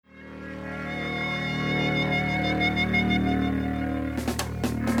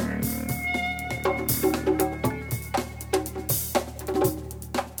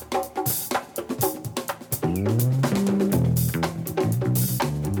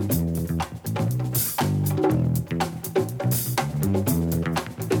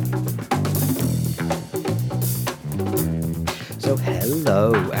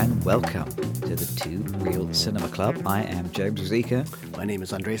welcome to the Two Real Cinema Club. I am James Ruzicka. My name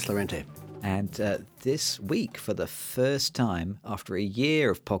is Andres Lorente. And this week, for the first time after a year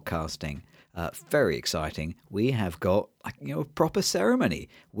of podcasting, very exciting, we have got a proper ceremony.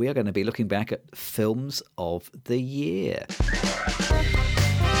 We are going to be looking back at films of the year.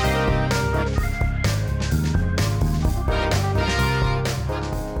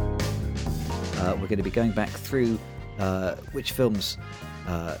 We're going to be going back through which films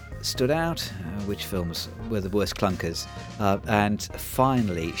stood out, which films were the worst clunkers, and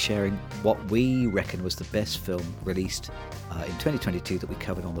finally sharing what we reckon was the best film released in 2022 that we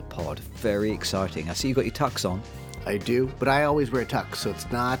covered on the pod. Very exciting. I see you got your tux on. I do, but I always wear a tux, so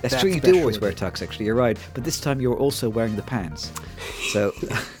it's not That's that true, you special do always wear a tux, actually, you're right. But this time you're also wearing the pants. So...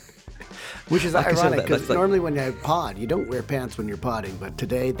 Which is like ironic, because like... normally when you pod, you don't wear pants when you're podding, but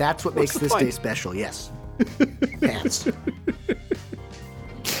today, that's what makes this day special, yes. Pants.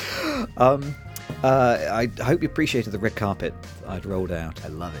 I hope you appreciated the red carpet I'd rolled out. I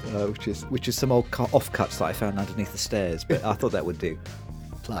love it. Which is some old offcuts that I found underneath the stairs, but I thought that would do.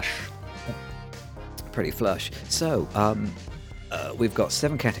 Flush. Pretty flush. So, we've got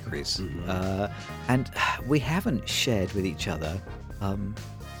 7 categories, and we haven't shared with each other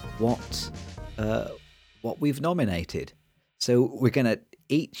what we've nominated. So we're going to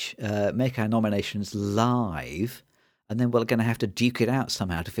each make our nominations live, and then we're going to have to duke it out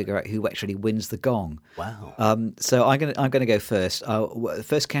somehow to figure out who actually wins the gong. Wow. So I'm going to go first. The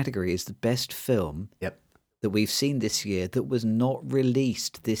first category is the best film that we've seen this year that was not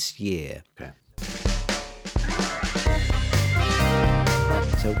released this year. Okay.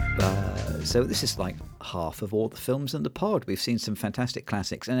 So this is like half of all the films in the pod. We've seen some fantastic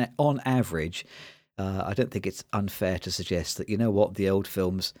classics, and on average, I don't think it's unfair to suggest that, the old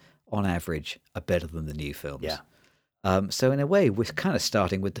films, on average, are better than the new films. Yeah. So in a way, we're kind of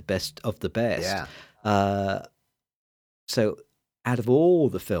starting with the best of the best. Yeah. So out of all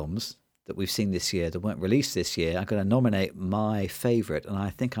the films that we've seen this year that weren't released this year, I'm going to nominate my favourite, and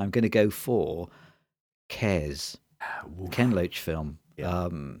I think I'm going to go for Kes, the Ken Loach film. Yeah.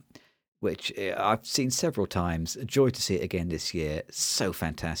 Which I've seen several times. A joy to see it again this year. So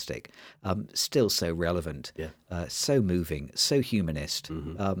fantastic. Still so relevant. Yeah. So moving. So humanist.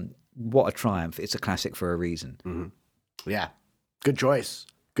 Mm-hmm. What a triumph. It's a classic for a reason. Mm-hmm. Yeah. Good choice.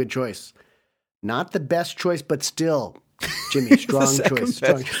 Good choice. Not the best choice, but still, Jimmy, strong choice.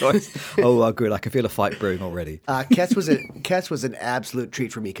 Oh, good. I can feel a fight brewing already. Kes was an absolute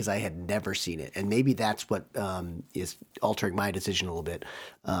treat for me because I had never seen it, and maybe that's what is altering my decision a little bit.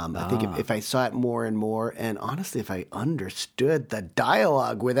 I think if I saw it more and more, and honestly, if I understood the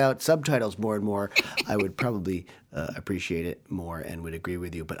dialogue without subtitles more and more, I would probably appreciate it more and would agree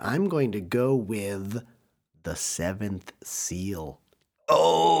with you. But I'm going to go with The Seventh Seal.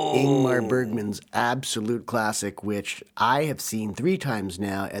 Oh, Ingmar Bergman's absolute classic, which I have seen 3 times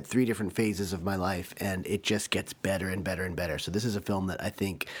now at 3 different phases of my life, and it just gets better and better and better. So this is a film that I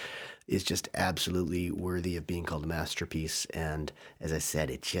think is just absolutely worthy of being called a masterpiece. And as I said,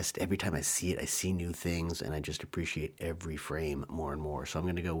 it's just every time I see it, I see new things, and I just appreciate every frame more and more. So I'm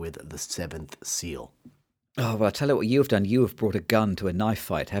going to go with The Seventh Seal. Oh, well, I'll tell you what you have done. You have brought a gun to a knife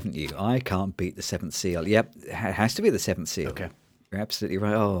fight, haven't you? I can't beat The Seventh Seal. Yep, it has to be The Seventh Seal. Okay. You're absolutely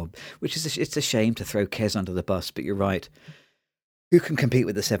right. Oh, it's a shame to throw Kes under the bus, but you're right. Who can compete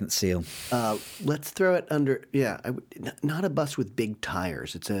with The Seventh Seal? Let's throw it under, not a bus with big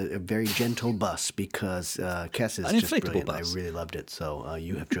tires. It's a very gentle bus because Kes is just brilliant. Bus. I really loved it, so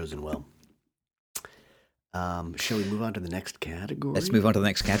you have chosen well. Shall we move on to the next category? Let's move on to the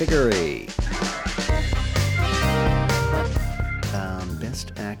next category.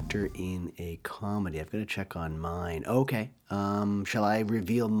 Best actor in a comedy. I've got to check on mine. Okay. Shall I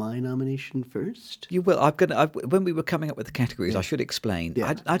reveal my nomination first? You will. When we were coming up with the categories, I should explain.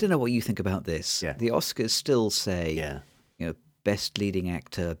 Yeah. I don't know what you think about this. Yeah. The Oscars still say, best leading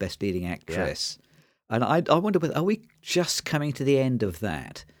actor, best leading actress. Yeah. And I wonder whether, are we just coming to the end of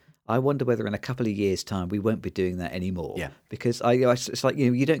that? I wonder whether in a couple of years' time we won't be doing that anymore. Yeah. Because it's like,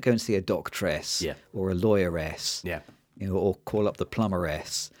 you don't go and see a doctress or a lawyeress. Yeah. Or call up the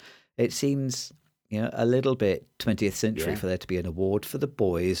plumberess. It seems, a little bit 20th century for there to be an award for the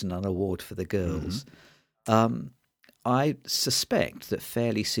boys and an award for the girls. Mm-hmm. I suspect that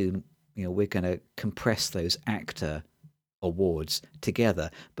fairly soon, we're going to compress those actor awards together.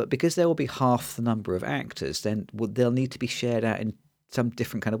 But because there will be half the number of actors, then they'll need to be shared out in some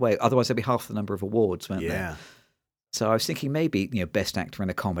different kind of way. Otherwise, there'll be half the number of awards, won't there? So I was thinking maybe, best actor in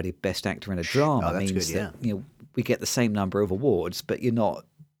a comedy, best actor in a drama means that we get the same number of awards, but you're not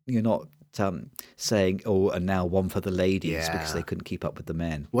saying, "Oh, and now one for the ladies," Yeah. because they couldn't keep up with the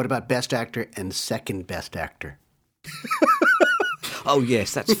men. What about Best Actor and Second Best Actor? Oh,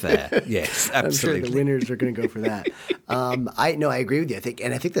 yes, that's fair. Yes, absolutely. I'm sure the winners are going to go for that. I agree with you. I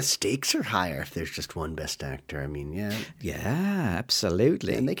think the stakes are higher if there's just one Best Actor. I mean, yeah. Yeah,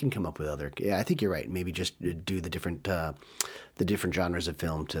 absolutely. And they can come up with other. Yeah, I think you're right. Maybe just do the different genres of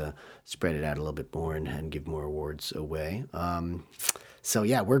film to spread it out a little bit more and give more awards away. So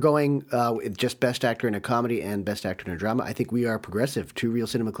yeah, we're going with just Best Actor in a Comedy and Best Actor in a Drama. I think we are progressive. Two Real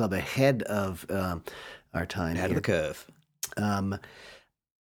Cinema Club ahead of our time. Ahead of the curve.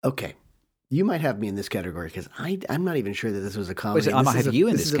 Okay. You might have me in this category because I'm not even sure that this was a comedy. Wait, I might have you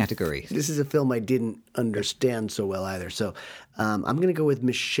in this category. This is a film I didn't understand so well either. So I'm going to go with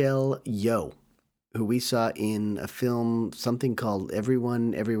Michelle Yeoh, who we saw in a film, something called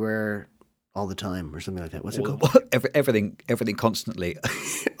Everyone, Everywhere, All the Time, or something like that. What's it called? Everything constantly.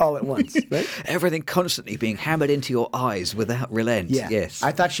 All at once, right? Everything constantly being hammered into your eyes without relent. Yeah. Yes.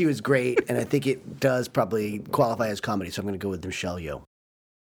 I thought she was great, and I think it does probably qualify as comedy, so I'm going to go with Michelle Yeoh.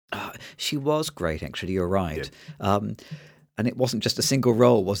 She was great, actually. You're right. And it wasn't just a single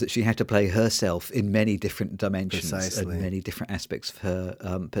role, was it? She had to play herself in many different dimensions Precisely. and many different aspects of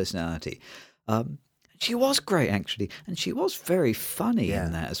her personality. She was great, actually, and she was very funny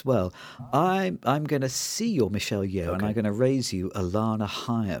in that as well. I'm going to see your Michelle Yeoh, and I'm going to raise you Alana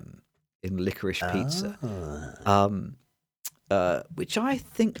Haim in Licorice Pizza, which I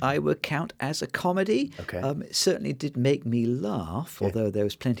think I would count as a comedy. Okay. It certainly did make me laugh, although there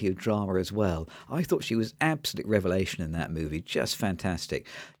was plenty of drama as well. I thought she was absolute revelation in that movie, just fantastic.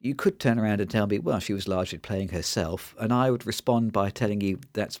 You could turn around and tell me, well, she was largely playing herself, and I would respond by telling you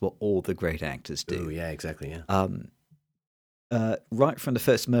that's what all the great actors do. Ooh, yeah, exactly, yeah. Right from the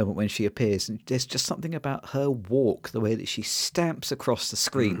first moment when she appears, and there's just something about her walk, the way that she stamps across the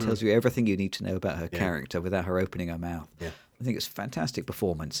screen, tells you everything you need to know about her character without her opening her mouth. Yeah. I think it's a fantastic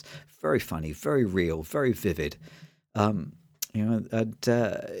performance, very funny, very real, very vivid. There's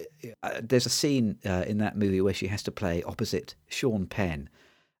a scene in that movie where she has to play opposite Sean Penn,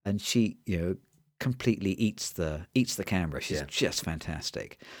 and she, completely eats the camera. She's just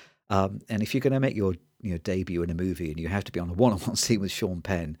fantastic. And if you're going to make your debut in a movie and you have to be on a one-on-one scene with Sean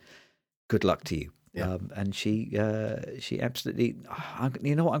Penn, good luck to you. Yeah. And she absolutely,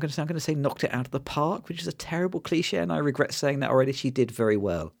 you know what I'm going to say? I'm going to say knocked it out of the park, which is a terrible cliche, and I regret saying that already. She did very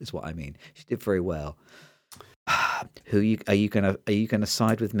well, is what I mean. She did very well. Are you going to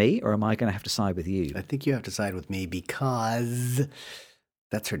side with me, or am I going to have to side with you? I think you have to side with me because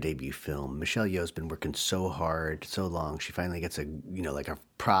that's her debut film. Michelle Yeoh's been working so hard, so long. She finally gets a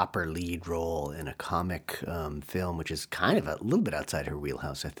proper lead role in a comic film, which is kind of a little bit outside her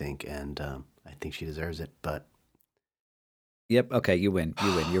wheelhouse, I think, and I think she deserves it. But yep, okay, you win.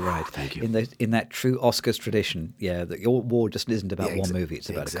 You're right. Thank you. In that true Oscars tradition, that your award just isn't about one movie; it's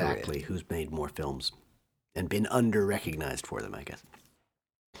about a career. Exactly. Who's made more films and been under-recognized for them, I guess.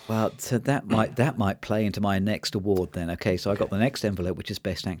 Well, so that might play into my next award then. Okay, so I got the next envelope, which is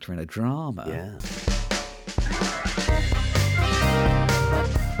Best Actor in a Drama. Yeah.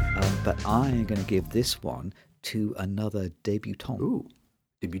 But I am going to give this one to another debutante. Ooh,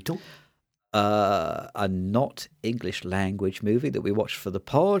 debutante. A not English language movie that we watched for the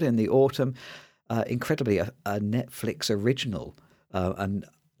pod in the autumn. Incredibly, a Netflix original, and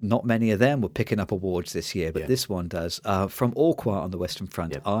not many of them were picking up awards this year, but this one does. From All Quiet on the Western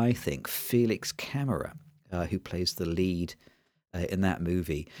Front, I think Felix Camera, who plays the lead in that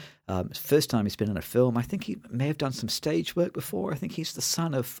movie. First time he's been in a film. I think he may have done some stage work before. I think he's the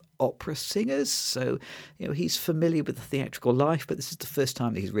son of opera singers, so he's familiar with the theatrical life, but this is the first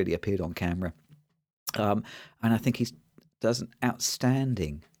time that he's really appeared on camera. And I think he does an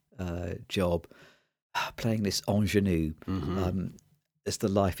outstanding job playing this ingenue as the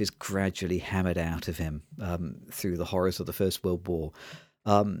life is gradually hammered out of him through the horrors of the First World War.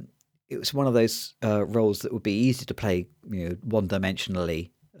 It was one of those roles that would be easy to play,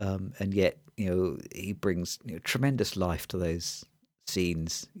 one-dimensionally, and yet, he brings tremendous life to those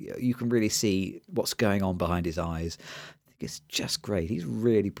scenes. You can really see what's going on behind his eyes. I think it's just great. He's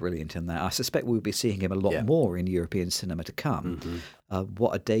really brilliant in that. I suspect we'll be seeing him a lot more in European cinema to come.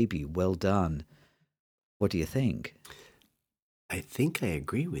 What a debut! Well done. What do you think? I think I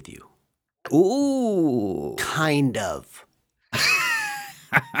agree with you. Ooh, kind of.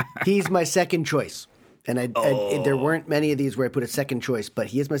 He's my second choice. And there weren't many of these where I put a second choice, but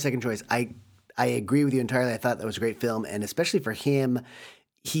he is my second choice. I agree with you entirely. I thought that was a great film, and especially for him,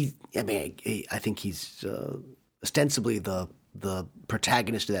 I think he's ostensibly the the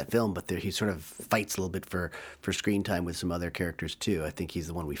protagonist of that film, but he sort of fights a little bit for screen time with some other characters too. I think he's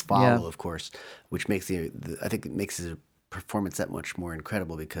the one we follow, of course, which makes I think it makes his performance that much more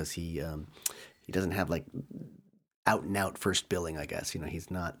incredible because he doesn't have like out and out first billing, I guess.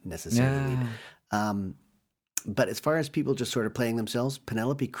 He's not necessarily. But as far as people just sort of playing themselves,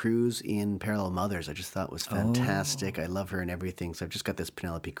 Penelope Cruz in Parallel Mothers, I just thought was fantastic. I love her and everything. So I've just got this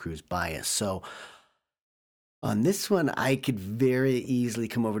Penelope Cruz bias. So on this one, I could very easily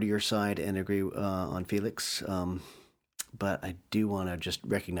come over to your side and agree on Felix. But I do want to just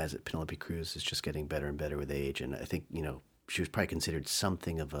recognize that Penelope Cruz is just getting better and better with age. And I think, she was probably considered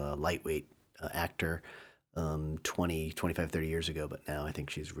something of a lightweight actor 20, 25, 30 years ago. But now I think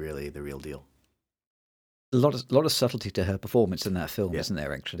she's really the real deal. A lot of subtlety to her performance in that film, isn't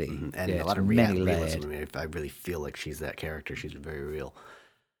there, actually? Mm-hmm. And a lot of realism. I mean, I really feel like she's that character. She's very real.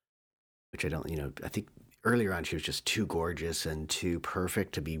 Which I don't, I think earlier on she was just too gorgeous and too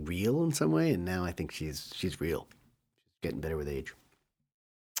perfect to be real in some way. And now I think she's real. She's getting better with age.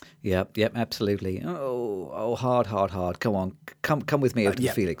 Yep, absolutely. Oh, hard. Come on, come with me over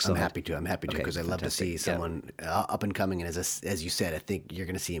to Felix. I'm happy to because I love to see someone up and coming. And as you said, I think you're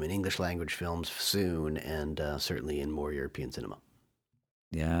going to see him in English language films soon, and certainly in more European cinema.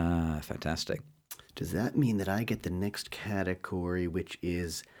 Yeah, fantastic. Does that mean that I get the next category, which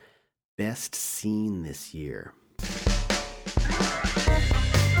is best scene this year? I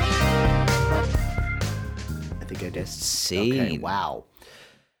think I did. Best scene. Okay, wow.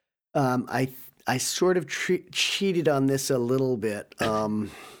 I sort of cheated on this a little bit. In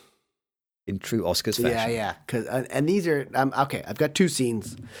true Oscars fashion. Yeah. And these are okay. I've got two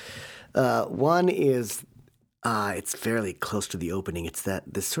scenes. One is it's fairly close to the opening. It's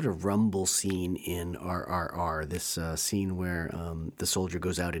this sort of rumble scene in RRR. This scene where the soldier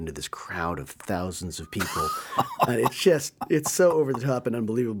goes out into this crowd of thousands of people, and it's so over the top and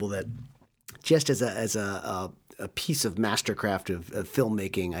unbelievable that just as a piece of mastercraft of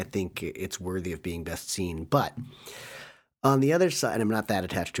filmmaking, I think it's worthy of being best seen. But on the other side, I'm not that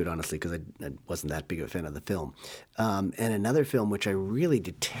attached to it, honestly, because I wasn't that big of a fan of the film. And another film which I really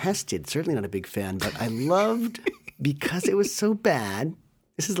detested, certainly not a big fan, but I loved because it was so bad.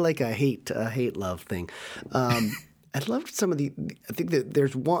 This is like a hate-love thing. I loved some of I think that there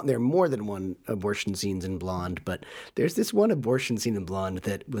are more than one abortion scenes in Blonde, but there's this one abortion scene in Blonde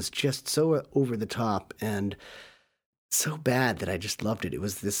that was just so over the top and so bad that I just loved it. It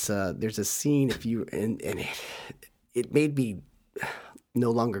was this, there's a scene and it made me no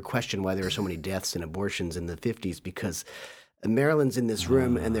longer question why there were so many deaths and abortions in the 50s, because Marilyn's in this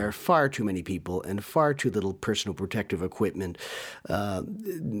room and there are far too many people and far too little personal protective equipment,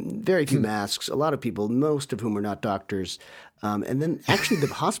 very few masks, a lot of people, most of whom are not doctors. And then actually the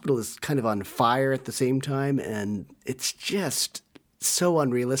hospital is kind of on fire at the same time. And it's just so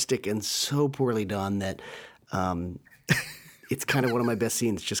unrealistic and so poorly done that it's kind of one of my best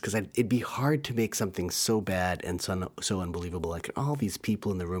scenes, just because it'd be hard to make something so bad and so unbelievable. Like all these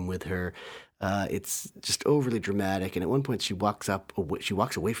people in the room with her. It's just overly dramatic. And at one point she walks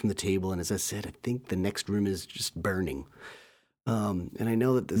away from the table. And as I said, I think the next room is just burning. And I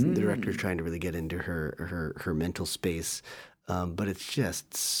know that the director is trying to really get into her mental space. But it's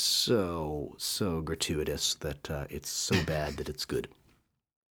just so gratuitous that it's so bad that it's good.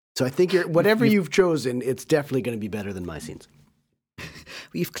 So I think whatever you've chosen, it's definitely going to be better than my scenes. Well,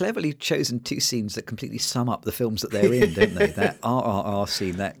 you've cleverly chosen two scenes that completely sum up the films that they're in, don't they? That RRR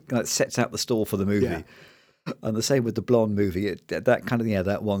scene that sets out the stall for the movie, and the same with the Blonde movie.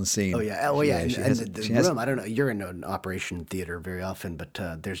 That one scene. Oh yeah. And the room. I don't know. You're in an operation theater very often, but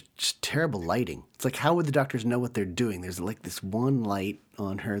there's just terrible lighting. It's like, how would the doctors know what they're doing? There's like this one light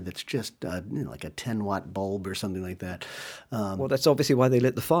on her that's just like a 10-watt bulb or something like that. Well, that's obviously why they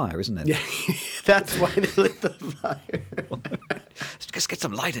lit the fire, isn't it? Yeah, that's why they lit the fire. Just get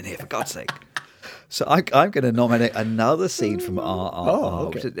some light in here, for God's sake. So I'm going to nominate another scene from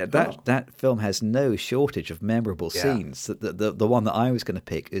RRR. Okay. That film has no shortage of memorable scenes. The one that I was going to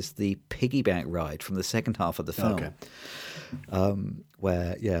pick is the piggyback ride from the second half of the film. Okay.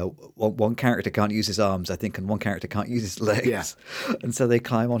 Where one character can't use his arms, I think, and one character can't use his legs, and so they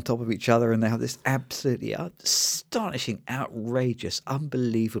climb on top of each other, and they have this absolutely astonishing, outrageous,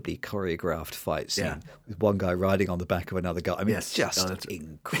 unbelievably choreographed fight scene with one guy riding on the back of another guy. I mean, just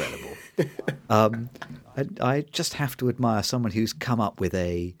incredible. I just have to admire someone who's come up with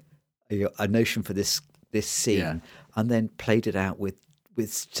a notion for this scene and then played it out with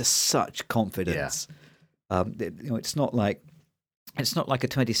just such confidence. It's not like a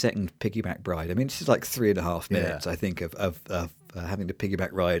 20-second piggyback ride. I mean, this is like 3.5 minutes, I think, of having to piggyback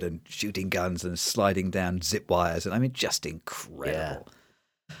ride and shooting guns and sliding down zip wires. And I mean, just incredible.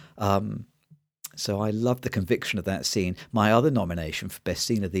 So I love the conviction of that scene. My other nomination for Best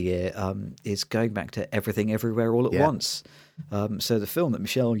Scene of the Year is going back to Everything Everywhere All at Once. So the film that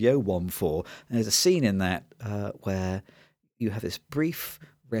Michelle Yeoh won for, and there's a scene in that where you have this brief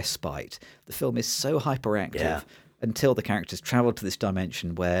respite. The film is so hyperactive until the characters travel to this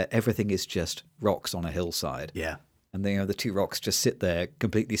dimension where everything is just rocks on a hillside. Yeah. And then, the two rocks just sit there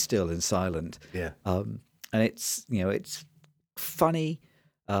completely still and silent. Yeah. And it's, it's funny.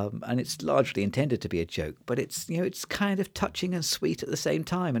 And it's largely intended to be a joke, but it's kind of touching and sweet at the same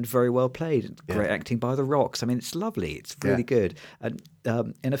time, and very well played. Great acting by the Rocks. I mean, it's lovely. It's really good. And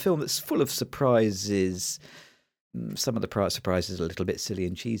in a film that's full of surprises, some of the surprises are a little bit silly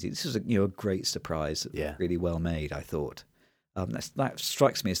and cheesy. This is a great surprise. Really well made, I thought. That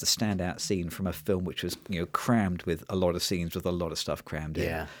strikes me as the standout scene from a film which was crammed with a lot of scenes with a lot of stuff crammed in.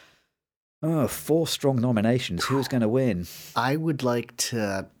 Yeah. Oh, 4 strong nominations. Who's going to win? I would like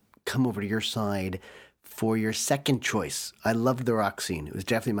to come over to your side for your second choice. I loved the rock scene. It was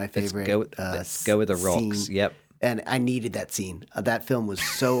definitely my favorite. Let's go with the Rocks. Scene. Yep. And I needed that scene. That film was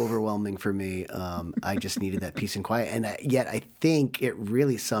so overwhelming for me. I just needed that peace and quiet. And yet I think it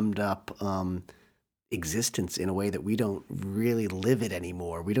really summed up existence in a way that we don't really live it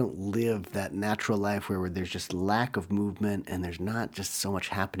anymore. We don't live that natural life where there's just lack of movement and there's not just so much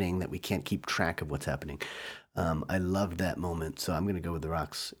happening that we can't keep track of what's happening. I loved that moment. So I'm going to go with the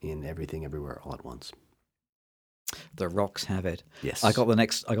Rocks in Everything Everywhere All at Once. The Rocks have it. Yes. I got the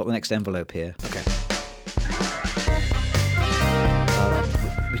next envelope here. Okay.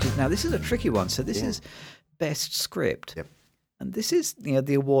 Now this is a tricky one. So this is Best Script. Yep. And this is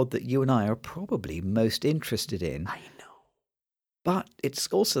the award that you and I are probably most interested in. I know. But it's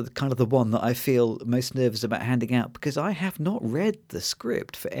also kind of the one that I feel most nervous about handing out because I have not read the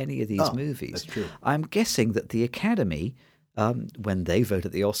script for any of these movies. That's true. I'm guessing that the Academy, when they vote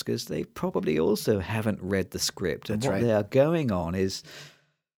at the Oscars, they probably also haven't read the script. And what they are going on is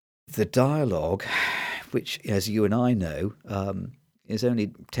the dialogue, which, as you and I know, is only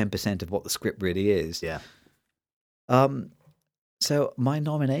 10% of what the script really is. Yeah. So my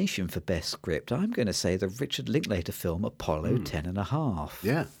nomination for Best Script, I'm going to say the Richard Linklater film Apollo 10.5.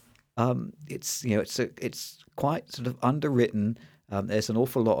 Yeah. It's quite sort of underwritten. There's an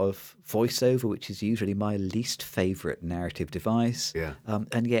awful lot of voiceover, which is usually my least favorite narrative device. Yeah.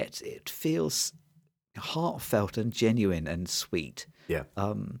 And yet it feels heartfelt and genuine and sweet. Yeah.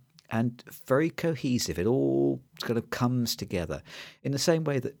 And very cohesive. It all kind of comes together in the same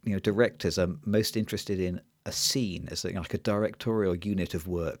way that directors are most interested in a scene as like a directorial unit of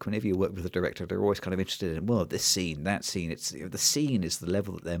work. Whenever you work with a director, they're always kind of interested in, well, this scene, that scene. It's the scene is the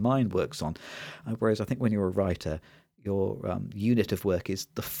level that their mind works on. Whereas I think when you're a writer, your unit of work is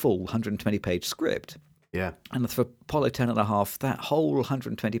the full 120-page script. Yeah. And for Apollo 10.5, that whole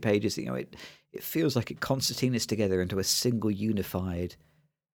 120 pages, it feels like it concertinas together into a single unified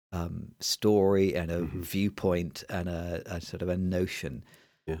story and a viewpoint and a sort of a notion.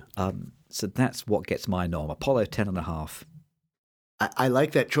 Yeah. So that's what gets my nom. Apollo 10.5. I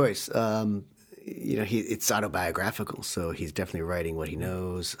like that choice. It's autobiographical, so he's definitely writing what he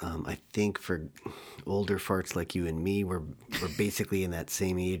knows. I think for older farts like you and me, we're basically in that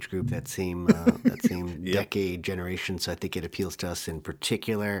same age group, that same decade, generation. So I think it appeals to us in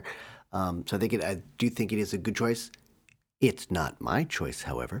particular. So I do think it is a good choice. It's not my choice,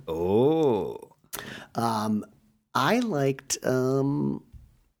 however. Oh. I liked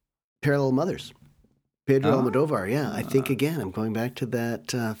Parallel Mothers. Pedro Almodovar, I think, again, I'm going back to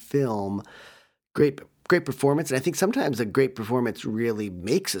that film. Great performance. And I think sometimes a great performance really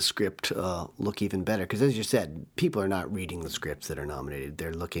makes a script look even better. Because as you said, people are not reading the scripts that are nominated.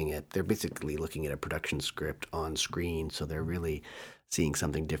 They're basically looking at a production script on screen. So they're really seeing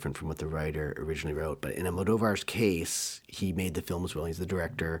something different from what the writer originally wrote. But in Almodovar's case, he made the film as well. He's the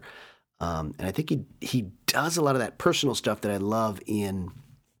director. And I think he does a lot of that personal stuff that I love in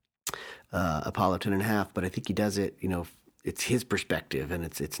Apollo 10.5, but I think he does it, it's his perspective and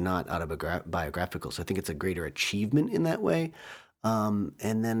it's not autobiographical. So I think it's a greater achievement in that way. And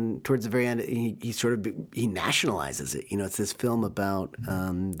then towards the very end, he nationalizes it. It's this film about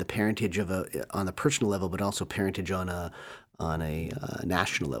the parentage on the personal level, but also parentage on a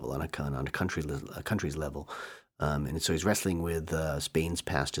national level, on a country's level. And so he's wrestling with Spain's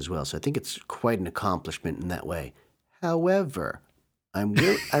past as well. So I think it's quite an accomplishment in that way. However, I'm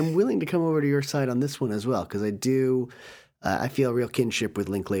willing to come over to your side on this one as well, because I feel a real kinship with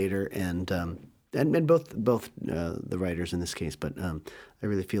Linklater, and and both the writers in this case, but I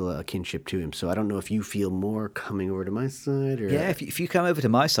really feel a kinship to him. So I don't know if you feel more coming over to my side, or yeah. If you come over to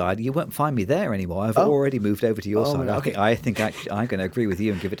my side, you won't find me there anymore. I've already moved over to your side. Okay. I think actually I'm going to agree with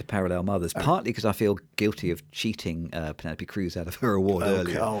you and give it to Parallel Mothers, partly because I feel guilty of cheating Penelope Cruz out of her award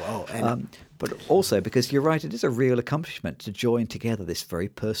earlier. But also because you're right, it is a real accomplishment to join together this very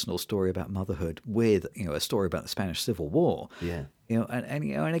personal story about motherhood with a story about the Spanish Civil War. Yeah.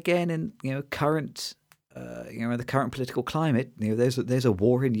 And again in current. In the current political climate, there's a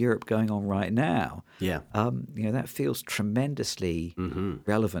war in Europe going on right now. Yeah. That feels tremendously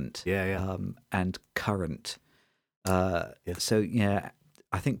relevant. Yeah. And current. So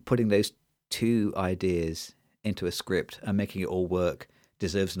I think putting those two ideas into a script and making it all work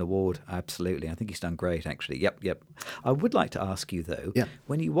deserves an award. Absolutely. I think he's done great, actually. Yep. I would like to ask you though,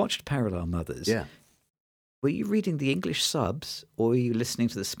 when you watched Parallel Mothers, were you reading the English subs or were you listening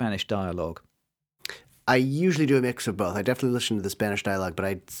to the Spanish dialogue? I usually do a mix of both. I definitely listen to the Spanish dialogue,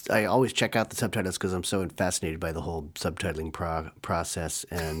 but I always check out the subtitles because I'm so fascinated by the whole subtitling process.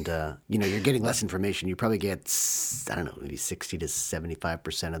 And, you're getting less information. You probably get, I don't know, maybe 60 to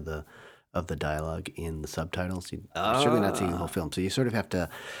 75% of the dialogue in the subtitles. You're certainly not seeing the whole film. So you sort of have to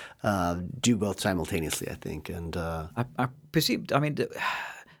do both simultaneously, I think. And I presume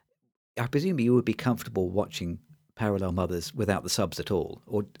you would be comfortable watching Parallel Mothers without the subs at all,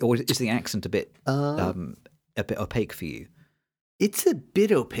 or is the accent a bit opaque for you? It's a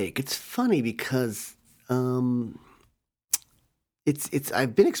bit opaque. It's funny because it's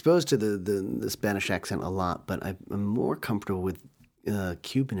I've been exposed to the Spanish accent a lot, but I'm more comfortable with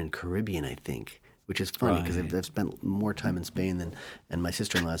Cuban and Caribbean, I think, which is funny because I've spent more time in Spain and my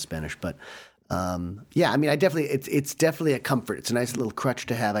sister-in-law is Spanish, but. It's definitely a comfort. It's a nice little crutch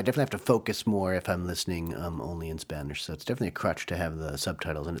to have. I definitely have to focus more if I'm listening only in Spanish. So it's definitely a crutch to have the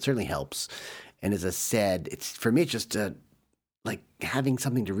subtitles, and it certainly helps. And as I said, for me, it's just like having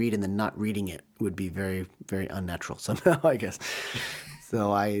something to read and then not reading it would be very, very unnatural somehow, I guess.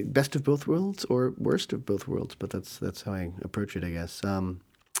 So best of both worlds or worst of both worlds, but that's how I approach it, I guess. I'm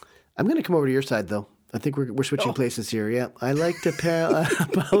going to come over to your side, though. I think we're switching places here. Yeah, I liked Apollo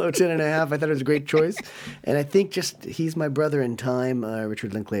 10.5. I thought it was a great choice, and I think just he's my brother in time.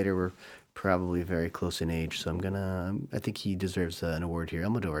 Richard Linklater, we're probably very close in age, so I think he deserves an award here.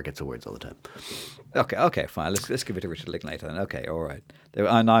 Almodovar gets awards all the time. Okay, fine. Let's give it to Richard Linklater then. Okay, all right.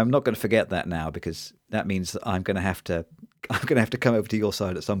 And I'm not going to forget that now because that means that I'm going to have to come over to your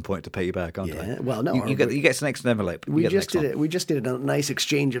side at some point to pay you back, aren't I? Well, no, you get an extra envelope. We just did a nice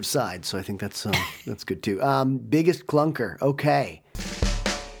exchange of sides, so I think that's good too. Biggest clunker. Okay.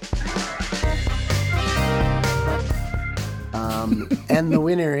 And the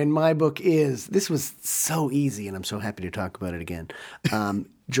winner in my book this was so easy, and I'm so happy to talk about it again.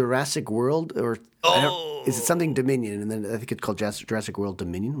 Jurassic World, or is it something Dominion? And then I think it's called Jurassic World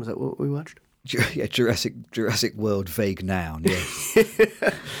Dominion. Was that what we watched? Yeah, Jurassic World vague noun, yes.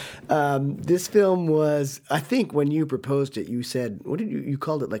 This film was, I think when you proposed it, you said, what did you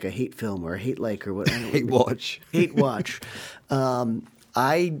called it, like a hate film or a hate like or what? Hate watch. Hate watch.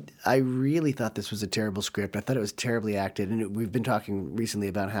 I really thought this was a terrible script. I thought it was terribly acted, and we've been talking recently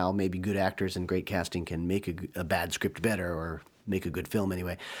about how maybe good actors and great casting can make a bad script better, or make a good film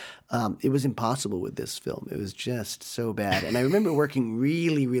anyway. It was impossible with this film. It was just so bad. And I remember working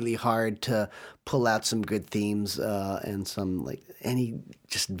really, really hard to pull out some good themes and some any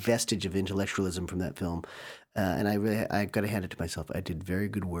just vestige of intellectualism from that film. And I got to hand it to myself. I did very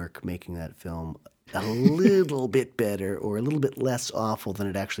good work making that film a little bit better or a little bit less awful than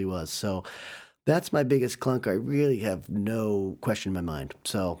it actually was. So that's my biggest clunk. I really have no question in my mind.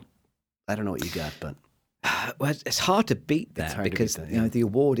 So I don't know what you got, but... Well, it's hard to beat that because the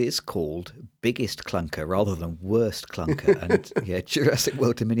award is called Biggest Clunker rather than Worst Clunker. And Jurassic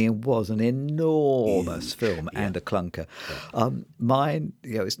World Dominion was an enormous film and a clunker. Mine,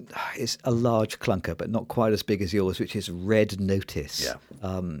 is a large clunker, but not quite as big as yours, which is Red Notice.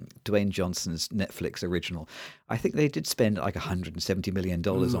 Dwayne Johnson's Netflix original. I think they did spend like $170 million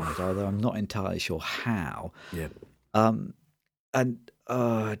on it, although I'm not entirely sure how. And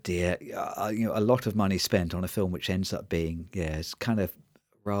oh dear, a lot of money spent on a film which ends up being, it's kind of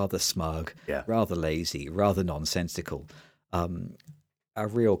rather smug, rather lazy, rather nonsensical. A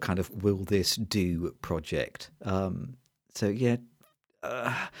real kind of will this do project. I'm sure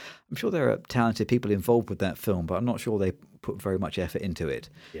there are talented people involved with that film, but I'm not sure they put very much effort into it.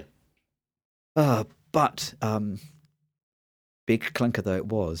 But big clunker though it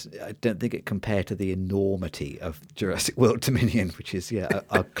was, I don't think it compared to the enormity of Jurassic World Dominion, which is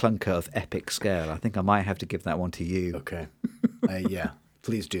a clunker of epic scale. I think I might have to give that one to you. Okay.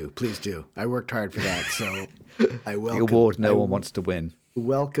 Please do. Please do. I worked hard for that, so I welcome... The award no one wants to win.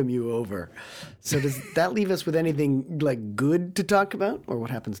 Welcome you over. So does that leave us with anything like good to talk about, or what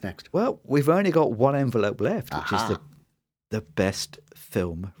happens next? Well, we've only got one envelope left, which is the best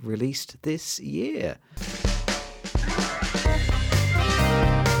film released this year.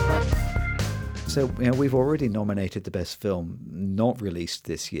 So we've already nominated the best film not released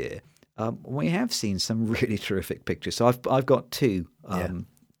this year. We have seen some really terrific pictures. So I've got two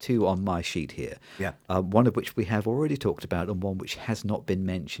on my sheet here. Yeah. One of which we have already talked about, and one which has not been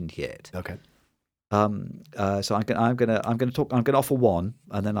mentioned yet. Okay. So I'm gonna offer one,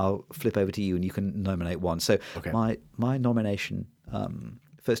 and then I'll flip over to you, and you can nominate one. So my nomination,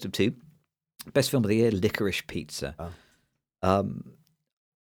 first of two, best film of the year, Licorice Pizza.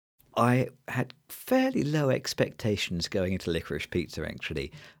 I had fairly low expectations going into Licorice Pizza,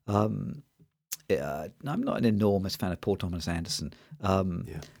 actually. I'm not an enormous fan of Paul Thomas Anderson,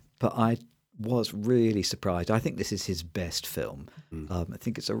 but I was really surprised. I think this is his best film. I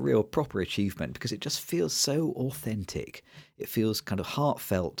think it's a real proper achievement because it just feels so authentic. It feels kind of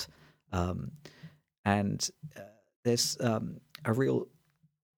heartfelt, and there's a real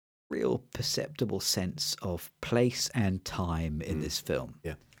perceptible sense of place and time in this film.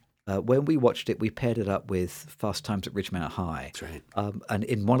 Yeah. When we watched it, we paired it up with Fast Times at Ridgemount High. That's right. And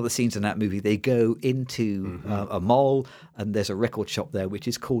in one of the scenes in that movie, they go into a mall, and there's a record shop there which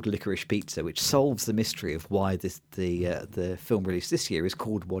is called Licorice Pizza, which solves the mystery of why the film released this year is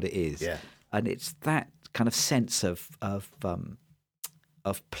called what it is. Yeah. And it's that kind of sense of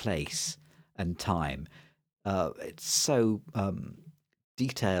place and time. It's so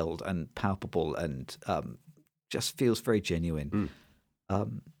detailed and palpable, and just feels very genuine.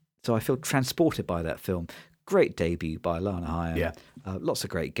 So I feel transported by that film. Great debut by Lana Hyam. Yeah. Lots of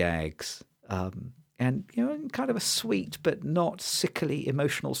great gags. And, kind of a sweet but not sickly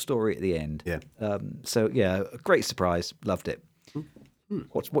emotional story at the end. Yeah. A great surprise. Loved it.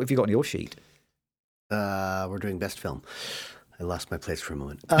 What have you got on your sheet? We're doing best film. I lost my place for a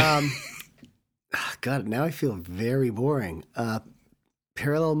moment. God, now I feel very boring.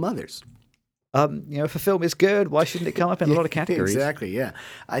 Parallel Mothers. If a film is good, why shouldn't it come up in a lot of categories? Exactly, yeah.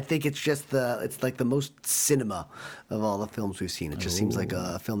 I think it's just it's like the most cinema of all the films we've seen. It just seems like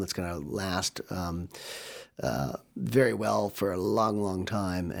a film that's going to last very well for a long, long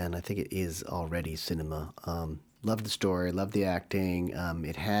time, and I think it is already cinema. Love the story, love the acting.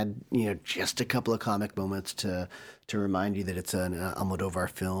 It had, just a couple of comic moments to remind you that it's an Almodovar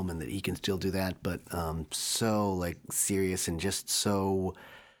film and that he can still do that, but so serious and just so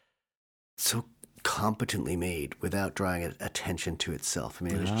competently made without drawing attention to itself. I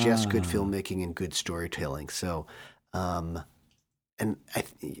mean, it was just good filmmaking and good storytelling. So, and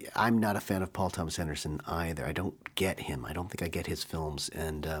I'm not a fan of Paul Thomas Anderson either. I don't get him. I don't think I get his films.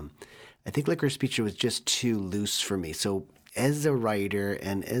 And I think Licorice Pizza was just too loose for me. So as a writer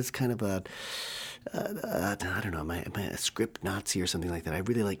and as kind of I don't know, am I a script Nazi or something like that? I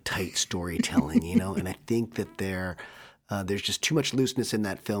really like tight storytelling, and I think that there's just too much looseness in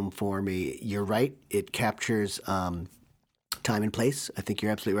that film for me. You're right. It captures time and place. I think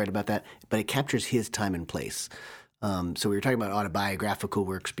you're absolutely right about that. But it captures his time and place. So we were talking about autobiographical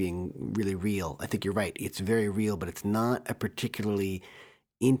works being really real. I think you're right. It's very real, but it's not a particularly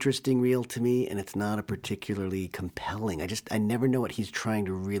interesting real to me, and it's not a particularly compelling. I never know what he's trying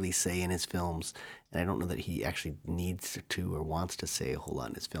to really say in his films, and I don't know that he actually needs to or wants to say a whole lot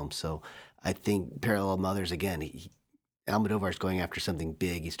in his films. So I think Parallel Mothers, again, Almodovar is going after something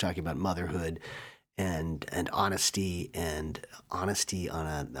big. He's talking about motherhood and honesty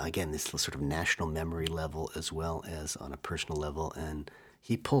on this sort of national memory level as well as on a personal level, and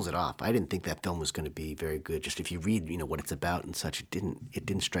he pulls it off. I didn't think that film was going to be very good. Just if you read, what it's about and such, it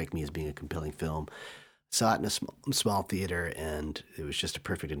didn't strike me as being a compelling film. Saw it in a small theater, and it was just a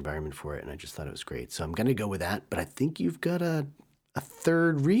perfect environment for it, and I just thought it was great. So I'm going to go with that. But I think you've got a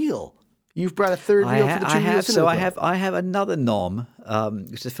third reel. You've brought a third reel for the two reels. So I have another nom.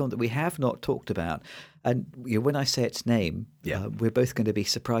 It's a film that we have not talked about, and when I say its name, we're both going to be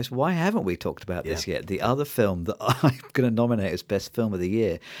surprised. Why haven't we talked about this yet? The other film that I'm going to nominate as best film of the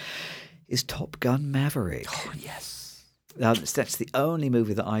year is Top Gun: Maverick. Oh yes. That's the only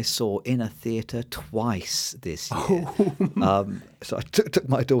movie that I saw in a theatre twice this year. So I took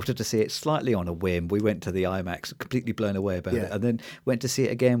my daughter to see it slightly on a whim. We went to the IMAX, completely blown away about it, and then went to see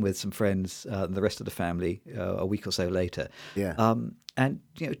it again with some friends and the rest of the family a week or so later. Yeah. And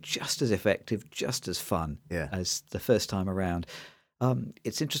just as effective, just as fun as the first time around.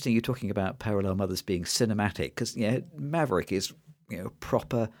 It's interesting you're talking about Parallel Mothers being cinematic because Maverick is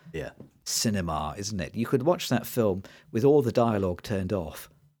proper cinema, isn't it? You could watch that film with all the dialogue turned off,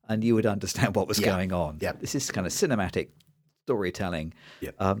 and you would understand what was going on. Yep. This is kind of cinematic storytelling.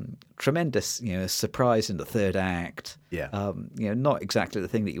 Yep. Tremendous, surprise in the third act. Yeah. Not exactly the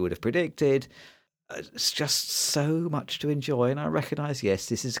thing that you would have predicted. It's just so much to enjoy, and I recognise, yes,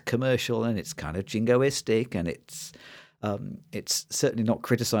 this is commercial and it's kind of jingoistic, and it's certainly not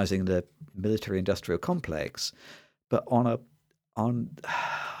criticising the military-industrial complex, but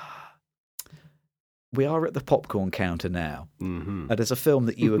we are at the popcorn counter now, and as a film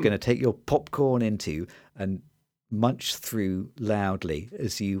that you are going to take your popcorn into and munch through loudly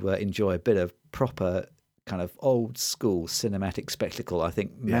as you enjoy a bit of proper kind of old school cinematic spectacle. I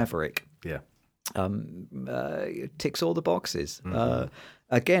think Maverick ticks all the boxes.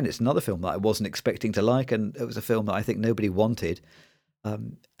 Again, it's another film that I wasn't expecting to like, and it was a film that I think nobody wanted,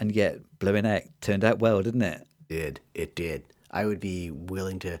 and yet blooming heck, turned out well, didn't it? It did. I would be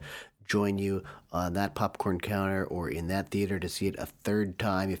willing to join you on that popcorn counter or in that theater to see it a third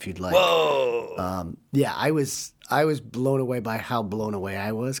time if you'd like. Whoa! I was blown away by how blown away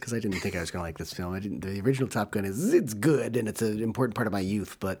I was, because I didn't think I was going to like this film. The original Top Gun it's good and it's an important part of my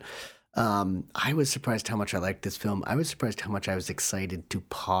youth, but I was surprised how much I liked this film. I was surprised how much I was excited to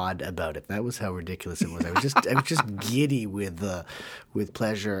pod about it. That was how ridiculous it was. I was just giddy with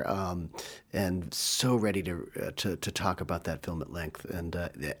pleasure, and so ready to talk about that film at length. And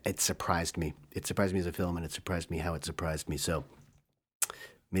it surprised me. It surprised me as a film, and it surprised me how it surprised me. So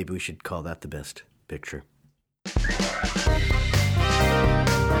maybe we should call that the best picture.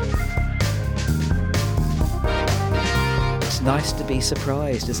 It's nice to be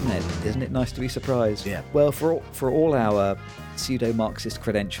surprised, isn't it? Isn't it nice to be surprised? Yeah. Well, for all our pseudo-Marxist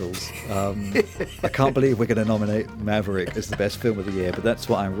credentials, I can't believe we're going to nominate Maverick as the best film of the year, but that's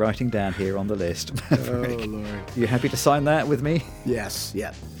what I'm writing down here on the list. Maverick. Oh, Lord. You happy to sign that with me? Yes.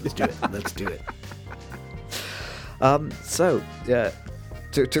 Yeah. Let's do it. Let's do it.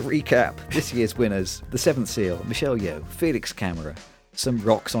 To recap, this year's winners: The Seventh Seal, Michelle Yeoh, Felix Camera, Some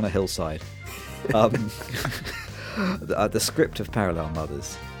Rocks on a Hillside, the script of Parallel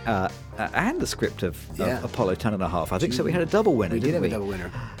Mothers, and the script of Apollo 10.5. I think so. We had a double winner, didn't we? We did have a double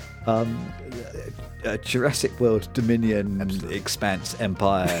winner. Jurassic World Dominion, Expanse,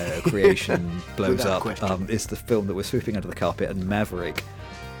 Empire, Creation blows up. Is the film that we're sweeping under the carpet, and Maverick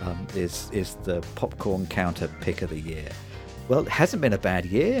is the popcorn counter pick of the year. Well, it hasn't been a bad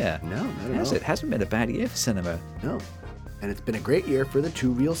year. No, not at all. It hasn't been a bad year for cinema. No. And it's been a great year for the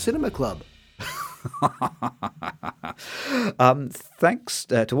Two Reel Cinema Club. Thanks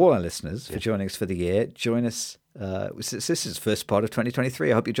to all our listeners for joining us for the year. Join us. This is the first part of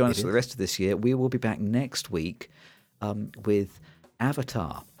 2023. I hope you join us for the rest of this year. We will be back next week with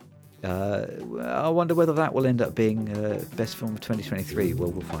Avatar. I wonder whether that will end up being best film of 2023.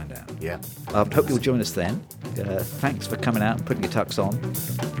 Well, we'll find out. Yeah. Hope you'll join us then. Thanks for coming out and putting your tux on.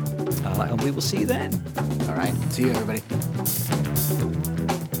 And we will see you then. All right. See you, everybody.